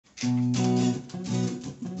Hello,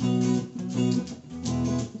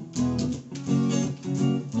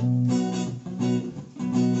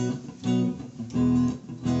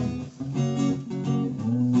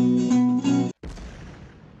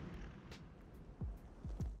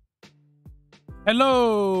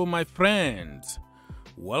 my friends.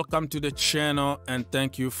 Welcome to the channel and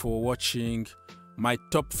thank you for watching my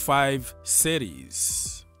top 5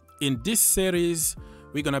 series. In this series,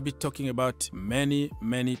 we're going to be talking about many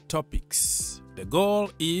topics. The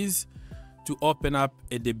goal is to open up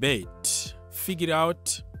a debate, figure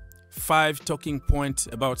out 5 talking points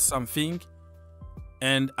about something,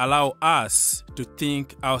 and allow us to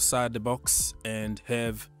think outside the box and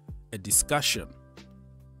have a discussion.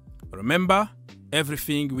 Remember,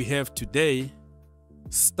 everything we have today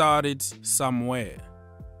started somewhere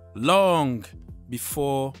long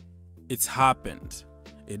before it's happened.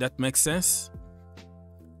 That makes sense?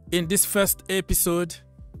 In this first episode,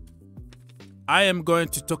 I am going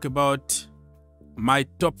to talk about my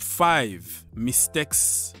top 5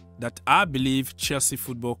 mistakes that I believe Chelsea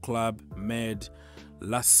Football Club made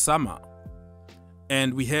last summer.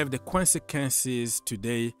 And we have the consequences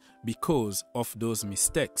today because of those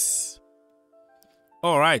mistakes.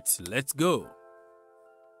 All right, let's go.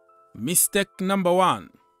 Mistake number 1,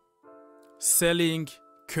 selling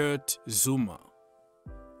Kurt Zouma.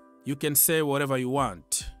 You can say whatever you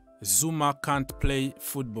want. Zouma can't play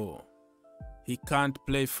football. He can't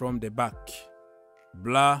play from the back.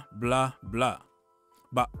 Blah, blah, blah.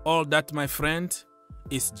 But all that, my friend,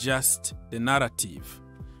 is just the narrative.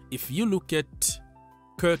 If you look at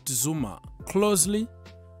Kurt Zouma closely,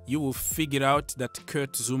 you will figure out that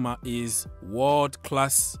Kurt Zouma is world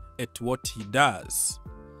class at what he does.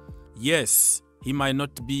 Yes, he might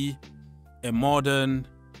not be the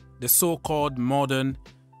so-called modern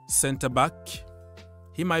center back.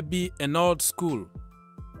 He might be an old school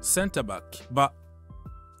center back, but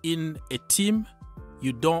in a team,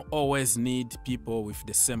 you don't always need people with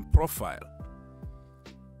the same profile.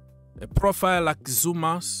 A profile like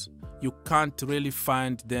Zouma's, you can't really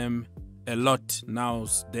find them a lot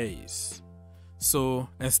nowadays. So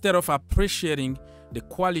instead of appreciating the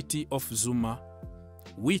quality of Zouma,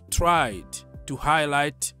 we tried to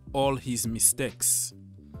highlight all his mistakes.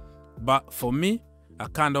 But for me, I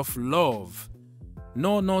kind of love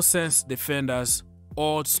no-nonsense defenders,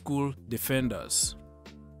 old school defenders.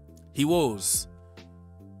 He was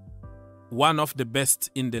one of the best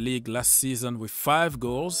in the league last season with 5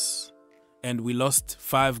 goals, and we lost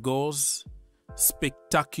 5 goals.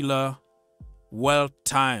 Spectacular,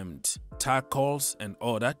 well-timed tackles and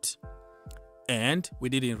all that, and we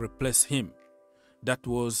didn't replace him. That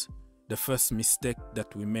was the first mistake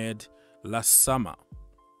that we made last summer.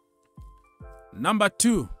 Number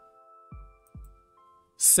 2,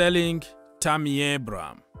 selling Tammy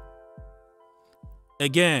Abraham.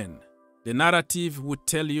 Again, the narrative would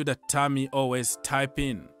tell you that Tammy always type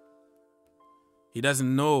in. He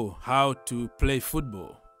doesn't know how to play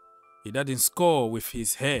football. He doesn't score with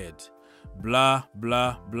his head. Blah,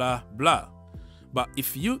 blah, blah, blah. But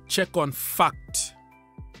if you check on fact,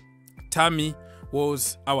 Tammy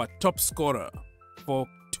was our top scorer for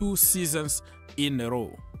 2 seasons in a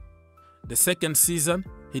row. The second season,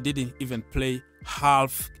 he didn't even play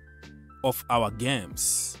half of our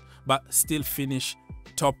games, but still finished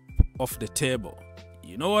top of the table.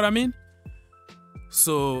 You know what I mean?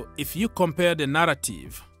 So if you compare the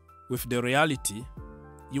narrative with the reality,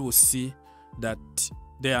 you will see that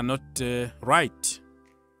they are not right.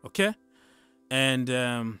 Okay?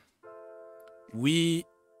 And we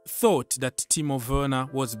thought that Timo Werner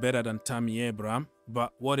was better than Tammy Abraham,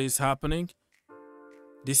 but what is happening?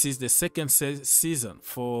 This is the second season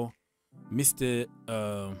for Mr.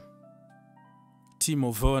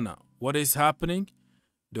 Timo Werner. What is happening?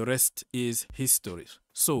 The rest is history.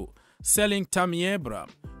 So, selling Tammy Abraham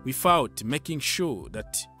without making sure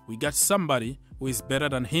that we got somebody who is better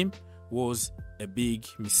than him was a big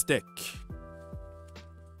mistake.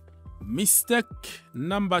 Mistake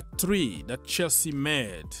number 3 that Chelsea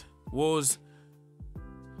made was,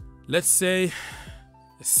 let's say,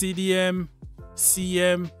 CDM,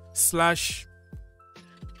 CM /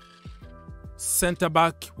 center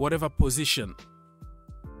back, whatever position.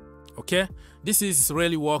 Okay? This is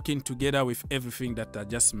really working together with everything that I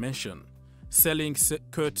just mentioned. Selling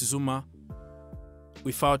Kurt Zouma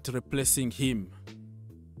without replacing him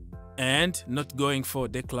and not going for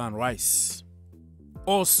Declan Rice.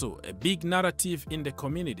 Also, a big narrative in the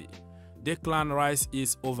community. Declan Rice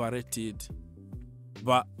is overrated.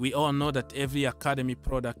 But we all know that every academy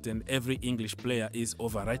product and every English player is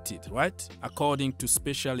overrated, right? According to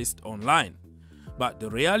specialists online. But the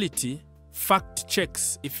reality fact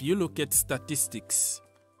checks, if you look at statistics,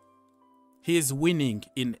 he is winning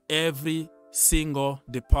in every single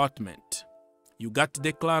department. You got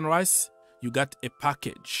Declan Rice, you got a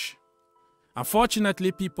package.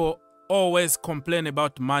 Unfortunately, people always complain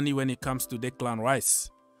about money when it comes to Declan Rice.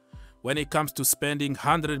 When it comes to spending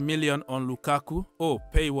 100 million on Lukaku, oh,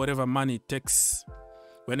 pay whatever money it takes.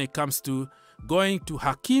 When it comes to going to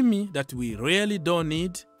Hakimi that we really don't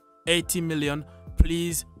need, 80 million,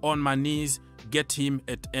 please, on my knees, get him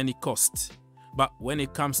at any cost. But when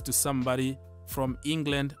it comes to somebody from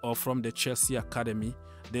England or from the Chelsea Academy,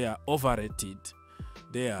 they are overrated.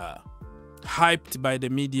 They are hyped by the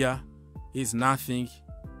media. He's nothing.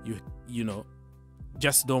 You know,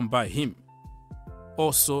 just don't buy him.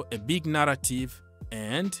 Also, a big narrative,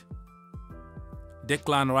 and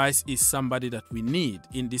Declan Rice is somebody that we need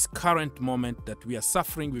in this current moment that we are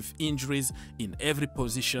suffering with injuries in every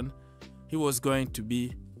position. He was going to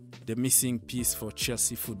be the missing piece for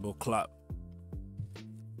Chelsea Football Club.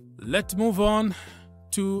 Let's move on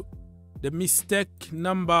to the mistake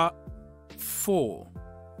number 4.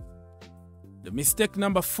 The mistake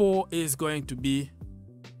number 4 is going to be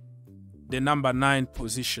the number 9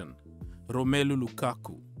 position, Romelu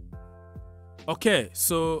Lukaku. Okay,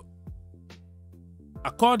 so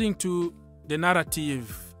according to the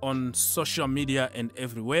narrative on social media and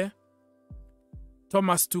everywhere,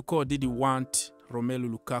 Thomas Tuchel didn't want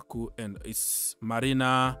Romelu Lukaku, and it's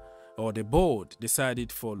Marina or the board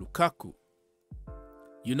decided for Lukaku.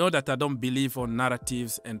 You know that I don't believe on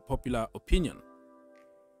narratives and popular opinion.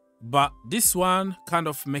 But this one kind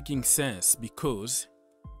of making sense because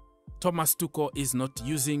Thomas Tuchel is not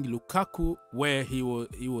using Lukaku where he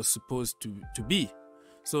was supposed to be.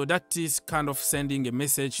 So that is kind of sending a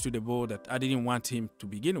message to the board that I didn't want him to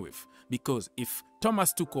begin with. Because if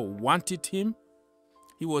Thomas Tuchel wanted him,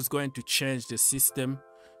 he was going to change the system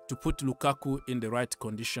to put Lukaku in the right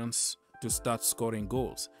conditions to start scoring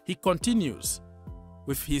goals. He continues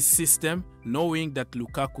with his system, knowing that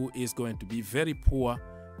Lukaku is going to be very poor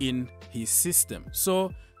in his system.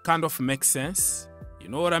 So kind of makes sense. You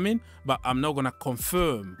know what I mean? But I'm not going to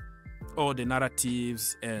confirm all the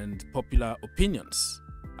narratives and popular opinions.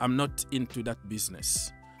 I'm not into that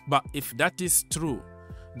business. But if that is true,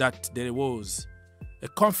 that there was a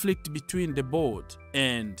conflict between the board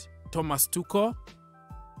and Thomas Tuchel,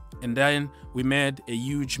 and then we made a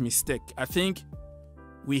huge mistake. I think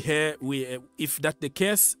if that's the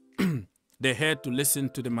case, they had to listen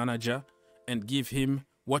to the manager and give him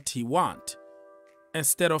what he wants,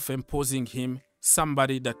 instead of imposing him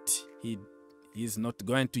somebody that he is not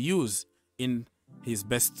going to use in his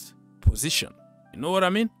best position. You know what I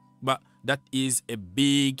mean? But that is a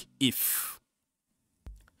big if.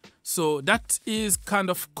 So that is kind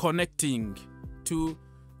of connecting to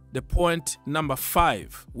the point number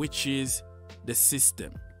 5, which is the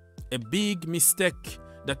system. A big mistake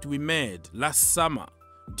that we made last summer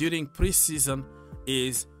during preseason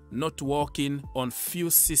is not working on few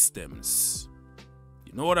systems.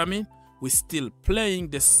 You know what I mean? We're still playing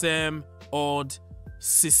the same old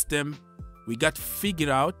system. We got figured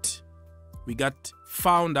out, we got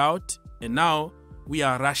found out, and now we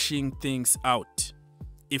are rushing things out.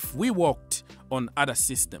 If we worked on other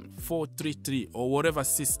system, 4-3-3 or whatever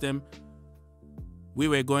system, we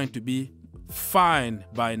were going to be fine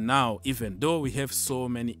by now. Even though we have so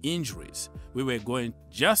many injuries, we were going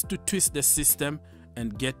just to twist the system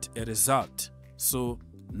and get a result. So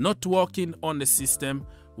not working on the system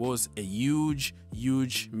was a huge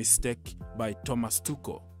mistake by Thomas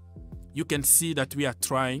Tuchel. You can see that we are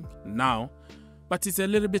trying now, but it's a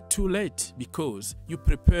little bit too late because you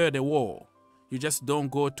prepare the war. You just don't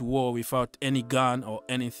go to war without any gun or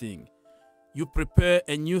anything. You prepare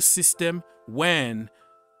a new system when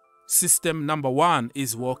system number 1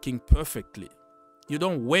 is working perfectly. You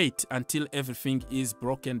don't wait until everything is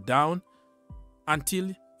broken down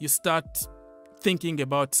until you start thinking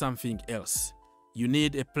about something else. You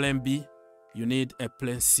need a plan B, you need a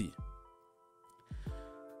plan C.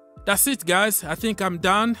 That's it, guys. I think I'm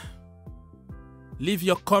done. Leave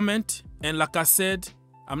your comment, and like I said,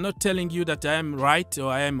 I'm not telling you that I am right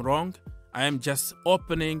or I am wrong. I am just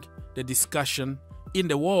opening the discussion. In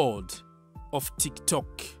the world of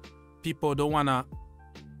TikTok, people don't want to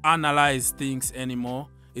analyze things anymore.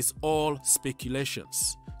 It's all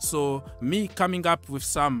speculations. So me coming up with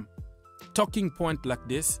some talking point like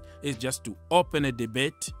this is just to open a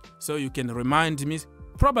debate so you can remind me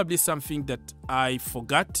probably something that I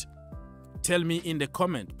forgot. Tell me in the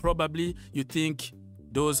comment. Probably you think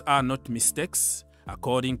those are not mistakes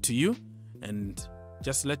according to you, and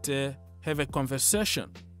just let's have a conversation.